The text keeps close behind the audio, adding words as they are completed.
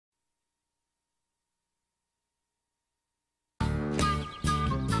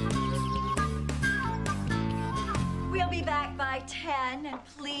by 10, and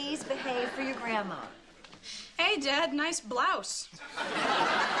please behave for your grandma. Hey, Dad, nice blouse.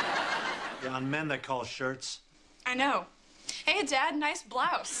 Yeah, on men they call shirts. I know. Hey, Dad, nice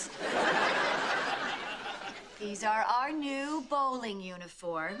blouse. These are our new bowling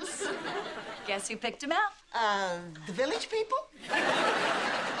uniforms. Guess who picked them out? The village people? Who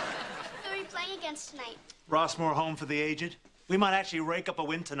are you playing against tonight? Rossmore Home for the Aged. We might actually rake up a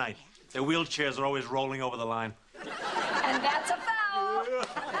win tonight. Their wheelchairs are always rolling over the line. And that's a foul.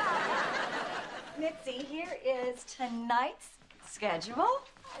 Mitzi, here is tonight's schedule.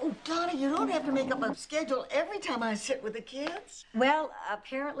 Oh, Donna, you don't have to make up a schedule every time I sit with the kids. Well,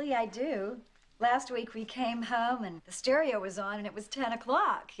 apparently I do. Last week we came home and the stereo was on and it was 10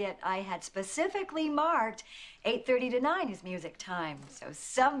 o'clock. Yet I had specifically marked 8:30 to 9 is music time. So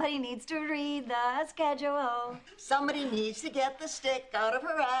somebody needs to read the schedule. Somebody needs to get the stick out of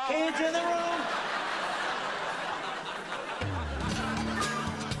her eye. Kids in the room!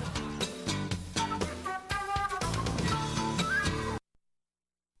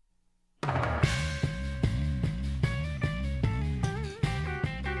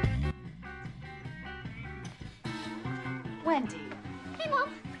 Wendy, Hey, Mom.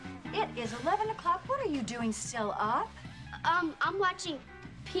 it is 11 o'clock. What are you doing still up? I'm watching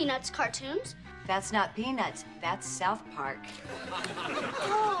Peanuts cartoons. That's not Peanuts. That's South Park.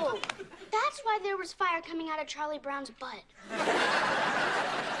 Oh, that's why there was fire coming out of Charlie Brown's butt.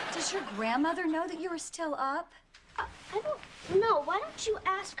 Does your grandmother know that you were still up? I don't know. Why don't you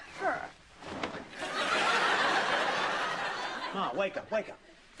ask her? Ma, wake up, wake up.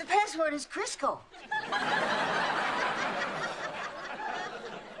 The password is Crisco.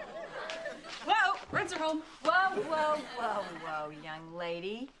 Whoa, rinse are home. Whoa, whoa, whoa, whoa, young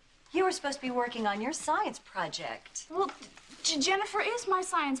lady. You were supposed to be working on your science project. Well, Jennifer is my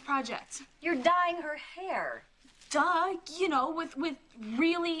science project. You're dyeing her hair. Duh, you know, with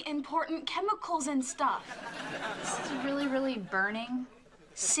really important chemicals and stuff. This is really, really burning.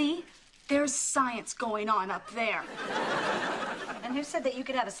 See? There's science going on up there. And who said that you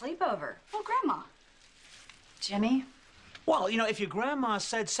could have a sleepover? Well, Grandma. Jimmy? Well, you know, if your grandma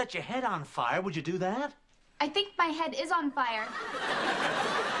said set your head on fire, would you do that? I think my head is on fire.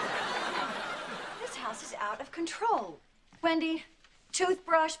 This house is out of control. Wendy,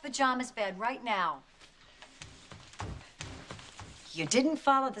 toothbrush, pajamas, bed, right now. You didn't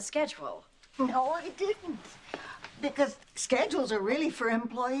follow the schedule. No, I didn't. Because schedules are really for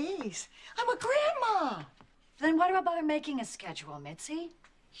employees. I'm a grandma. Then why do I bother making a schedule, Mitzi?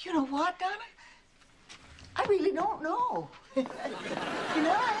 You know what, Donna? I really don't know. Good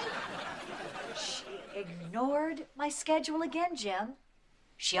night. She ignored my schedule again, Jim.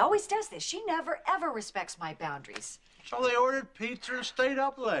 She always does this. She never, ever respects my boundaries. So they ordered pizza and stayed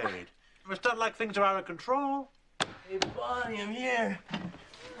up late. It's not like things are out of control. Hey, Bonnie, I'm here.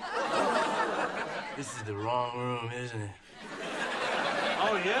 This is the wrong room, isn't it?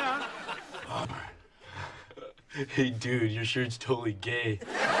 Oh, yeah? Hey, dude, your shirt's totally gay.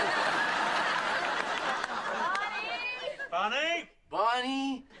 Bonnie?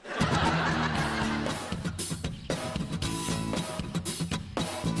 Bonnie?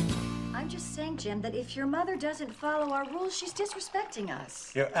 I'm just saying, Jim, that if your mother doesn't follow our rules, she's disrespecting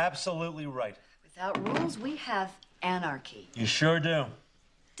us. You're absolutely right. Without rules, we have anarchy. You sure do.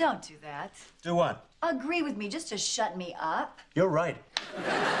 Don't do that. Do what? Agree with me just to shut me up. You're right.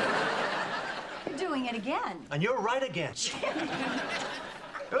 You're doing it again. And you're right again.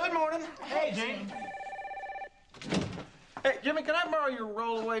 Good morning. Hey, Jane. Hey, Jimmy, can I borrow your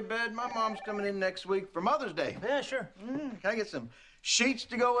rollaway bed? My mom's coming in next week for Mother's Day. Yeah, sure. Can I get some sheets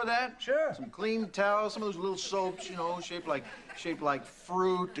to go with that? Sure. Some clean towels, some of those little soaps, you know, shaped like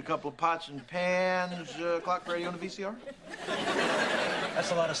fruit, a couple of pots and pans, clock radio and a VCR.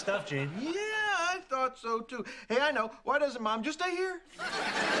 That's a lot of stuff, Gene. Yeah, I thought so, too. Hey, I know. Why doesn't Mom just stay here?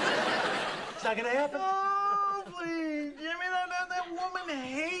 It's not gonna happen. Oh, please, Jimmy, that woman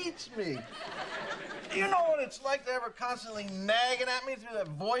hates me. Do you know what it's like to have her constantly nagging at me through that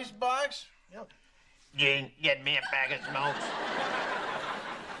voice box? You know, Gene, get me a bag of smokes.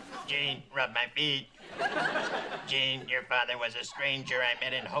 Gene, rub my feet. Gene, your father was a stranger I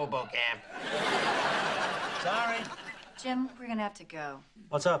met in hobo camp. Sorry. Jim, we're gonna have to go.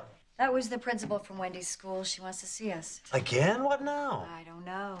 What's up? That was the principal from Wendy's school. She wants to see us. Again? What now? I don't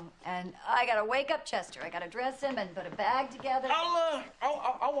know. And I gotta wake up Chester. I gotta dress him and put a bag together.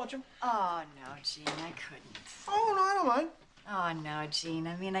 I'll watch him. Oh, no, Gene, I couldn't. Oh, no, I don't mind. Oh, no, Gene.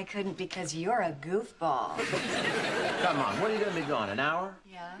 I mean, I couldn't because you're a goofball. Come on, when are you gonna be gone? An hour?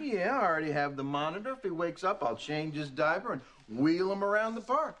 Yeah? Yeah, I already have the monitor. If he wakes up, I'll change his diaper and wheel him around the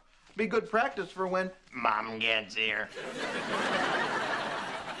park. Be good practice for when Mom gets here.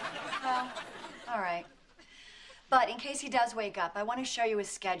 Well, all right. But in case he does wake up, I want to show you his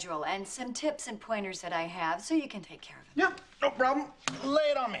schedule and some tips and pointers that I have so you can take care of him. Yeah, no problem.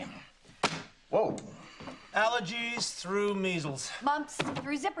 Lay it on me. Whoa. Allergies through measles. Mumps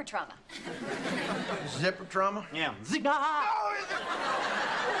through zipper trauma. Zipper trauma? Yeah.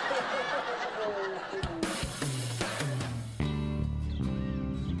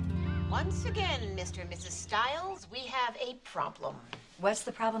 Once again, Mr. and Mrs. Stiles, we have a problem. What's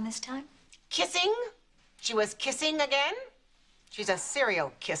the problem this time? Kissing? She was kissing again? She's a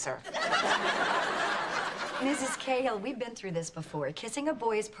serial kisser. Mrs. Cahill, we've been through this before. Kissing a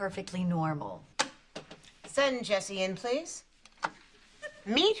boy is perfectly normal. Send Jessie in, please.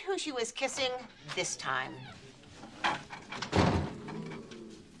 Meet who she was kissing this time.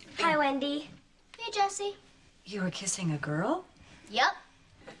 Hi, Wendy. Hey, Jessie. You were kissing a girl? Yep.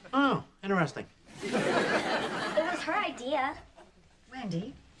 Oh, interesting. It was her idea.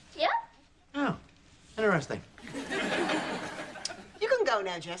 Wendy? Yep. Oh, interesting. You can go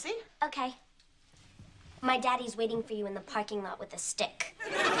now, Jessie. Okay. My daddy's waiting for you in the parking lot with a stick.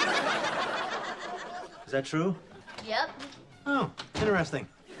 Is that true? Yep. Oh, interesting.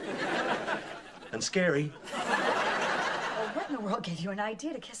 And scary. Well, what in the world gave you an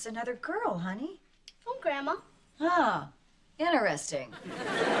idea to kiss another girl, honey? Oh, Grandma. Ah, interesting.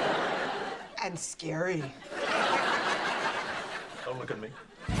 And scary. Don't look at me.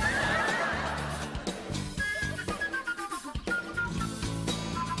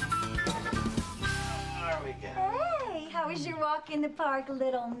 There we go. Hey, how was your walk in the park,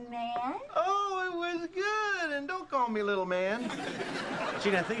 little man? Oh, it was good. And don't call me little man.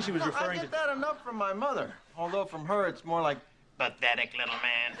 Gene, I think she was I referring get to... that enough from my mother. Although from her, it's more like, Pathetic little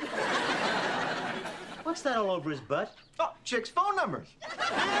man. What's that all over his butt? oh, chicks' phone numbers.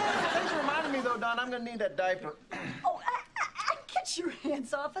 Thanks for reminding me, though, Don. I'm going to need that diaper. Oh, get your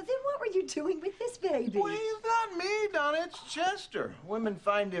hands off of him. What were you doing with this baby? Well, he's not me, Don. It's Chester. Women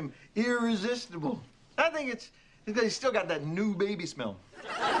find him irresistible. I think it's because he's still got that new baby smell.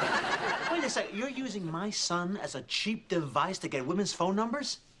 Wait a second. You're using my son as a cheap device to get women's phone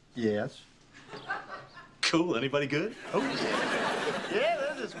numbers? Yes. Cool. Anybody good? Oh, yeah,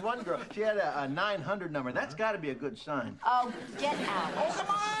 there's this one girl. She had a 900 number. That's got to be a good sign. Oh, get out. Oh, come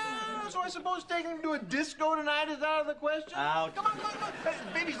on! So I suppose taking him to a disco tonight is out of the question? Out. Come on. Hey,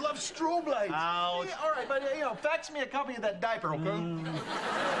 babies love strobe lights. Out. Yeah, all right, but, fax me a copy of that diaper, okay?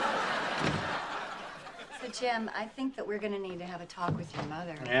 So, Jim, I think that we're going to need to have a talk with your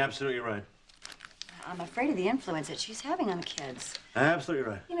mother. Absolutely right. I'm afraid of the influence that she's having on the kids. Absolutely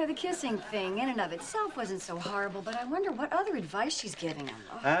right. You know, the kissing thing in and of itself wasn't so horrible, but I wonder what other advice she's giving them.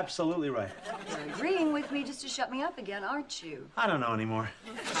 Oh, Absolutely right. you're agreeing with me just to shut me up again, aren't you? I don't know anymore.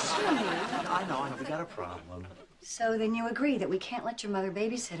 Jimmy. I know. We got a problem. So then you agree that we can't let your mother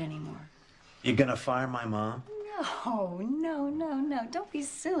babysit anymore? You gonna fire my mom? No. Don't be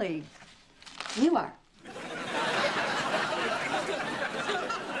silly. You are.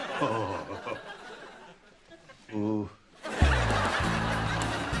 Oh. Ooh.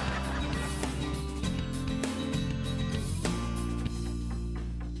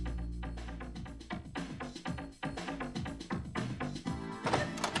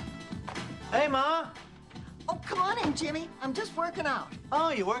 Hey, Ma. Oh, come on in, Jimmy. I'm just working out. Oh,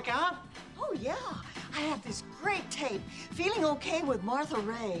 you work out? Oh, yeah. I have this great tape, Feeling Okay with Martha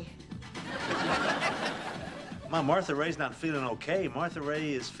Ray. Ma, Martha Ray's not feeling okay. Martha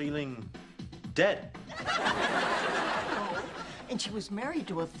Ray is feeling dead. And she was married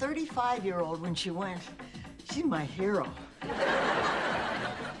to a 35-year-old when she went. She's my hero.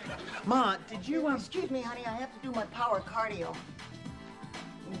 Ma, did you... Excuse me, honey. I have to do my power cardio.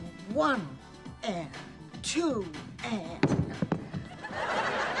 1 and 2 and...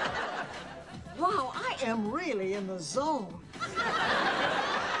 Wow, I am really in the zone.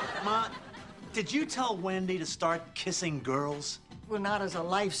 Ma, did you tell Wendy to start kissing girls? Well, not as a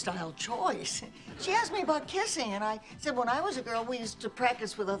lifestyle choice. She asked me about kissing, and I said when I was a girl, we used to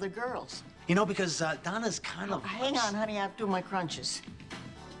practice with other girls. You know, because Donna's kind of... Hang on, honey. I have to do my crunches.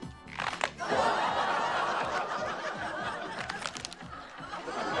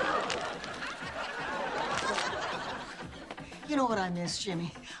 You know what I miss,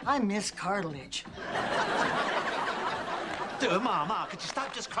 Jimmy? I miss cartilage. Dude, Ma, could you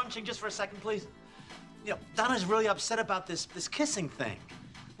stop just crunching just for a second, please? You know, Donna's really upset about this kissing thing.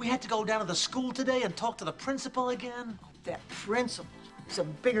 We had to go down to the school today and talk to the principal again. That principal is a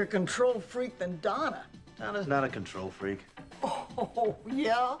bigger control freak than Donna. Donna's not a control freak. Oh,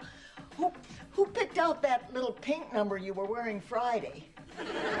 yeah? Who picked out that little pink number you were wearing Friday?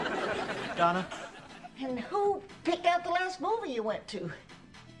 Donna? And who picked out the last movie you went to?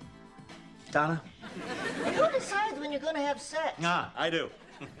 Donna? And who decides when you're going to have sex? Ah, I do.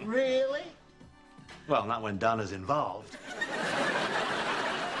 Really? Well, not when Donna's involved.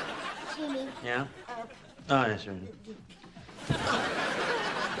 Jimmy, Yeah? Oh, yeah, sure.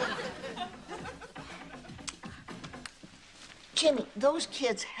 Jimmy, those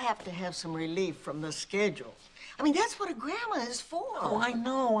kids have to have some relief from the schedule. I mean, that's what a grandma is for. Oh, I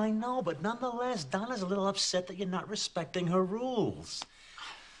know, but nonetheless, Donna's a little upset that you're not respecting her rules.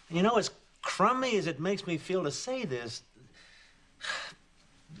 You know, as crummy as it makes me feel to say this,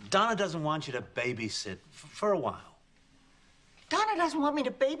 Donna doesn't want you to babysit for a while. Donna doesn't want me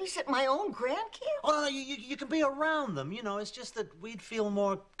to babysit my own grandkids? Well, you can be around them, you know. It's just that we'd feel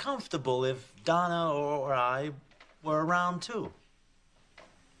more comfortable if Donna or I were around, too.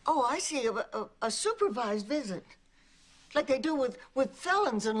 Oh, I see. A supervised visit. Like they do with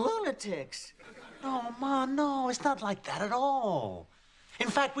felons and lunatics. No, Ma, no, it's not like that at all. In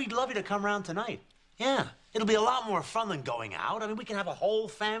fact, we'd love you to come around tonight. Yeah, it'll be a lot more fun than going out. I mean, we can have a whole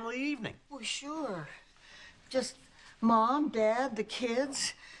family evening. Well, sure. Just Mom, Dad, the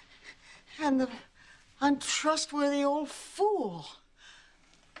kids, and the untrustworthy old fool.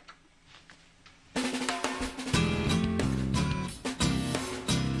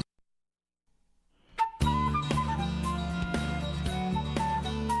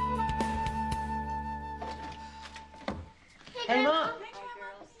 Hey, Ma.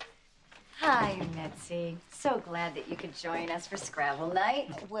 Hi, Mitzi. So glad that you could join us for Scrabble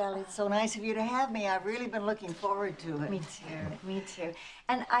night. Well, it's so nice of you to have me. I've really been looking forward to it. Me too, me too.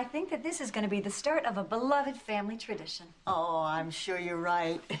 And I think that this is going to be the start of a beloved family tradition. Oh, I'm sure you're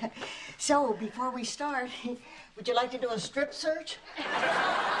right. So, before we start, would you like to do a strip search?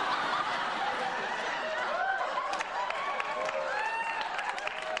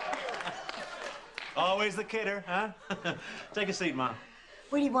 Always the kidder, huh? Take a seat, Mom.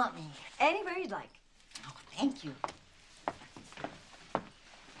 Where do you want me? Anywhere you'd like. Oh, thank you.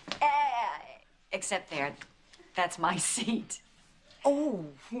 Except there. That's my seat. Oh,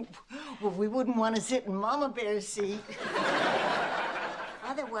 well, we wouldn't want to sit in Mama Bear's seat.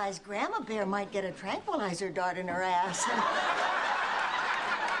 Otherwise, Grandma Bear might get a tranquilizer dart in her ass.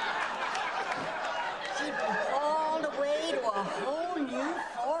 She'd be hauled away to a whole new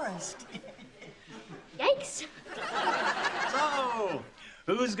forest. yikes. So,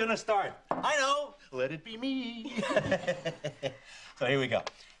 who's gonna start? I know. Let it be me. So here we go.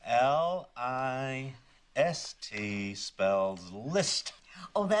 L-I-S-T spells list.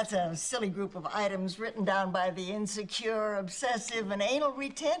 Oh, that's a silly group of items written down by the insecure, obsessive, and anal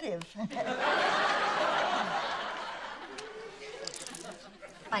retentive.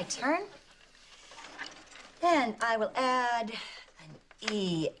 My turn. And I will add an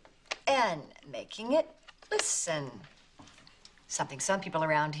E-N, making it listen. Something some people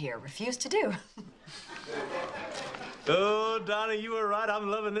around here refuse to do. Oh, Donna, you were right. I'm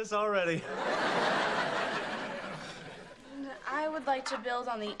loving this already. And I would like to build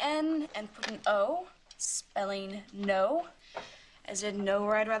on the N and put an O, spelling no, as in know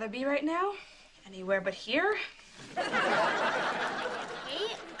where I'd rather be right now. Anywhere but here.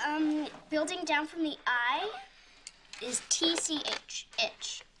 Okay, building down from the I is TCH,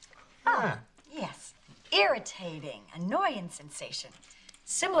 itch. Oh, yes. Irritating, annoying sensation.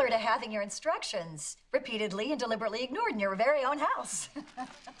 Similar to having your instructions repeatedly and deliberately ignored in your very own house.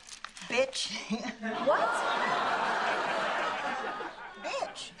 Bitch. What?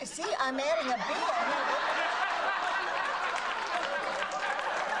 Bitch. See, I'm adding a B.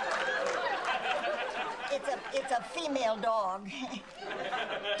 It's a female dog.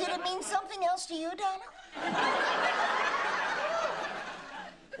 Did it mean something else to you, Donna?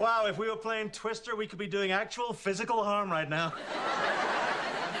 Wow, if we were playing Twister, we could be doing actual physical harm right now.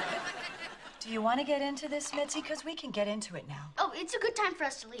 Do you want to get into this, Mitzi? Because we can get into it now. Oh, it's a good time for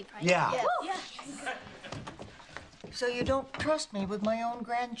us to leave, right? Yeah. Yeah. So you don't trust me with my own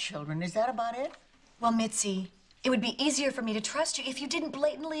grandchildren. Is that about it? Well, Mitzi, it would be easier for me to trust you if you didn't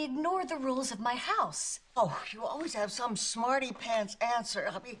blatantly ignore the rules of my house. Oh, you always have some smarty pants answer.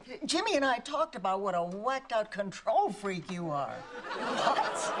 I mean, Jimmy and I talked about what a whacked out control freak you are.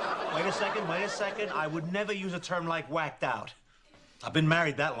 What? Wait a second. I would never use a term like whacked out. I've been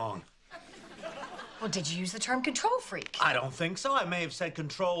married that long. Well, did you use the term control freak? I don't think so. I may have said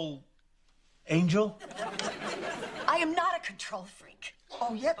control angel. I am not a control freak.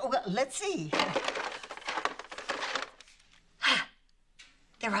 Oh, yeah? Well, let's see.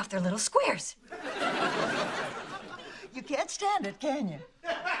 They're off their little squares. You can't stand it, can you?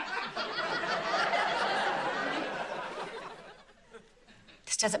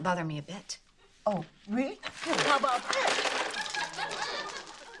 doesn't bother me a bit. Oh, really? How about this?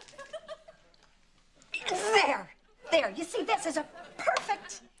 There, you see, this is a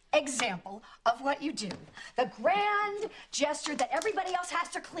perfect example of what you do. The grand gesture that everybody else has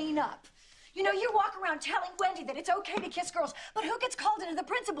to clean up. You know, you walk around telling Wendy that it's okay to kiss girls, but who gets called into the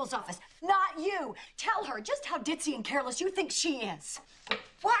principal's office? Not you. Tell her just how ditzy and careless you think she is.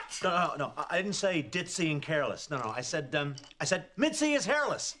 What? No, I didn't say ditzy and careless. No, I said Mitzi is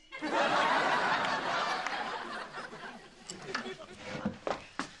hairless.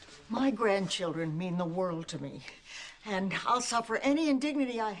 My grandchildren mean the world to me. And I'll suffer any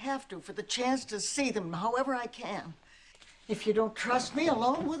indignity I have to for the chance to see them however I can. If you don't trust me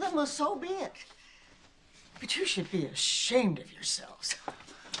alone with them, well, so be it. But you should be ashamed of yourselves.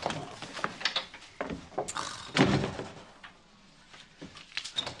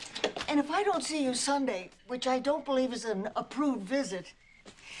 And if I don't see you Sunday, which I don't believe is an approved visit,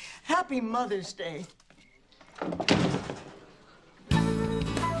 happy Mother's Day.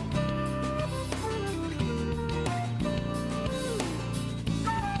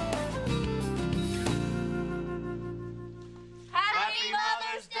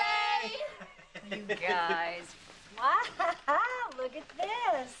 You guys. Wow, look at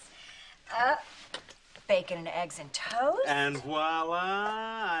this. Bacon and eggs and toast. And voila,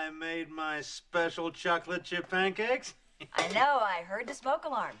 I made my special chocolate chip pancakes. I know, I heard the smoke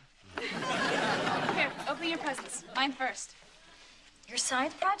alarm. Here, open your presents. Mine first. Your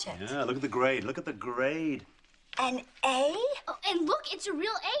science project. Yeah, look at the grade. Look at the grade. An A? Oh, and look, it's a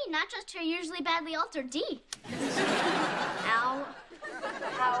real A, not just her usually badly altered D. Ow.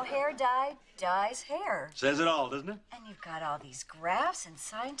 How hair dye dyes hair. Says it all, doesn't it? And you've got all these graphs and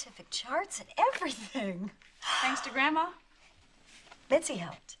scientific charts and everything. Thanks to Grandma. Mitzi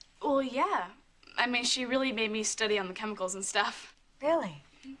helped. Well, yeah. I mean, she really made me study on the chemicals and stuff. Really?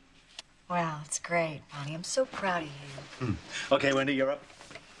 Wow, it's great, Bonnie. I'm so proud of you. Okay, Wendy, you're up.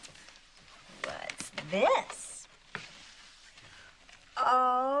 What's this?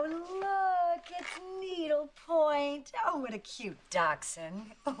 Oh, look, it's needlepoint. Oh, what a cute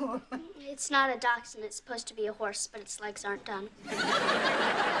dachshund. It's not a dachshund. It's supposed to be a horse, but its legs aren't done.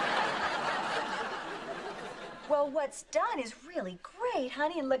 Well, what's done is really great,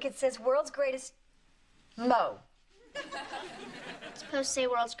 honey. And look, it says world's greatest Mo. It's supposed to say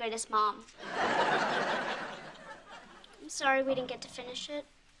world's greatest mom. I'm sorry we didn't get to finish it.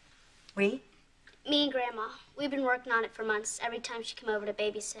 We? Me and Grandma. We've been working on it for months, every time she came over to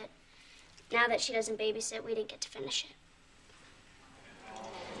babysit. Now that she doesn't babysit, we didn't get to finish it.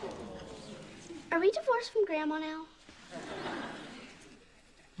 Are we divorced from Grandma now?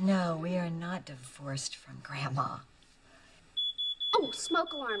 No, we are not divorced from Grandma. Oh,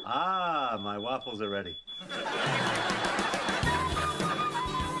 smoke alarm. Ah, my waffles are ready.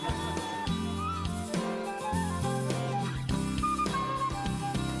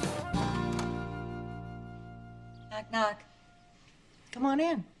 Knock, knock. Come on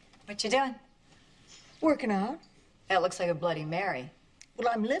in. What you doing? Working out. That looks like a Bloody Mary. Well,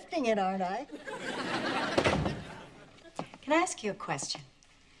 I'm lifting it, aren't I? Can I ask you a question?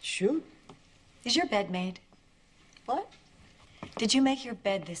 Shoot. Is your bed made? What? Did you make your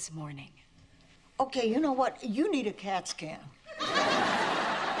bed this morning? Okay, you know what? You need a CAT scan.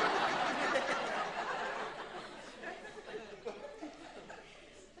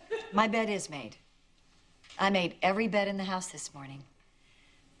 My bed is made. I made every bed in the house this morning.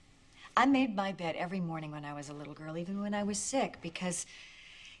 I made my bed every morning when I was a little girl, even when I was sick, because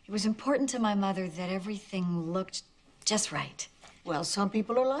it was important to my mother that everything looked just right. Well, some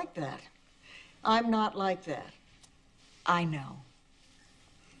people are like that. I'm not like that. I know.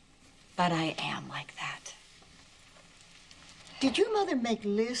 But I am like that. Did your mother make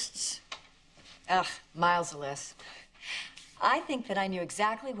lists? Ugh, miles of lists. I think that I knew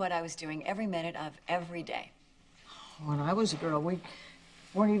exactly what I was doing every minute of every day. When I was a girl, we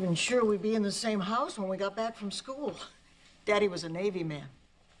weren't even sure we'd be in the same house when we got back from school. Daddy was a Navy man.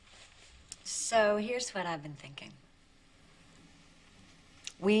 So here's what I've been thinking.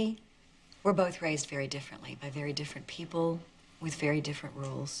 We were both raised very differently by very different people with very different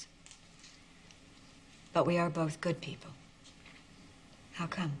rules. But we are both good people. How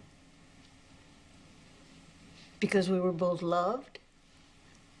come? Because we were both loved?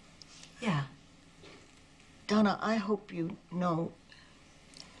 Yeah. Donna, I hope you know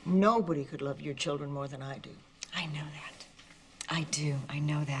nobody could love your children more than I do. I know that. I do. I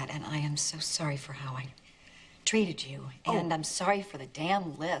know that. And I am so sorry for how I treated you. And I'm sorry for the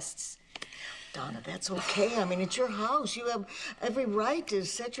damn lists. Donna, that's okay. I mean, it's your house. You have every right to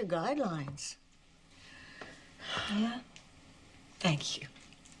set your guidelines. Yeah? Thank you.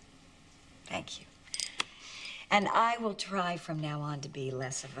 Thank you. And I will try from now on to be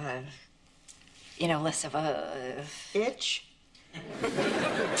less of a, less of a... Itch?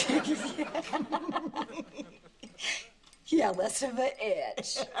 Yeah, less of a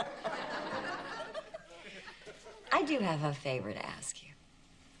itch. I do have a favor to ask you.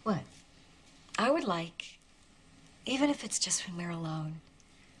 What? I would like, even if it's just when we're alone,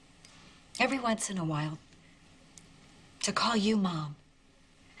 every once in a while, to call you Mom.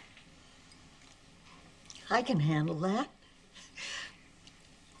 I can handle that.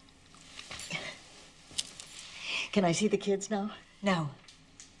 Can I see the kids now? No.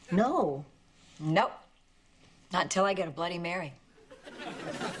 No. Nope. Not until I get a Bloody Mary.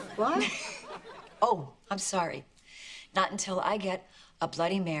 What? Oh, I'm sorry. Not until I get a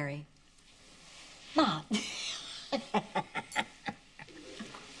Bloody Mary. Mom.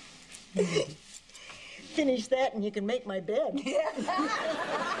 Finish that and you can make my bed. Can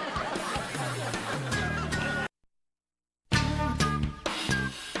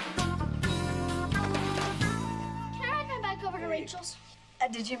I ride my bike over to Rachel's?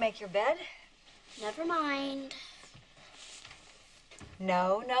 Did you make your bed? Never mind.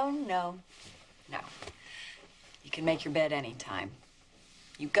 No. No. You can make your bed anytime.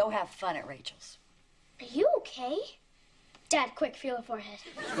 You go have fun at Rachel's. Are you okay? Dad, quick, feel the forehead.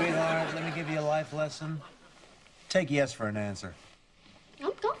 Sweetheart, let me give you a life lesson. Take yes for an answer.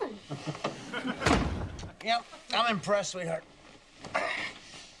 I'm gone. Yep, I'm impressed, sweetheart.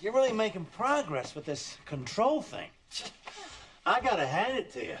 You're really making progress with this control thing. I gotta hand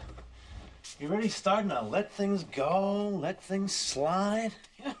it to you. You're really starting to let things go, let things slide.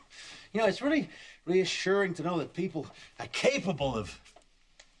 It's really reassuring to know that people are capable of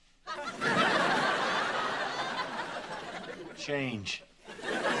change.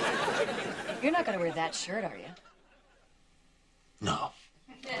 You're not gonna wear that shirt, are you? No.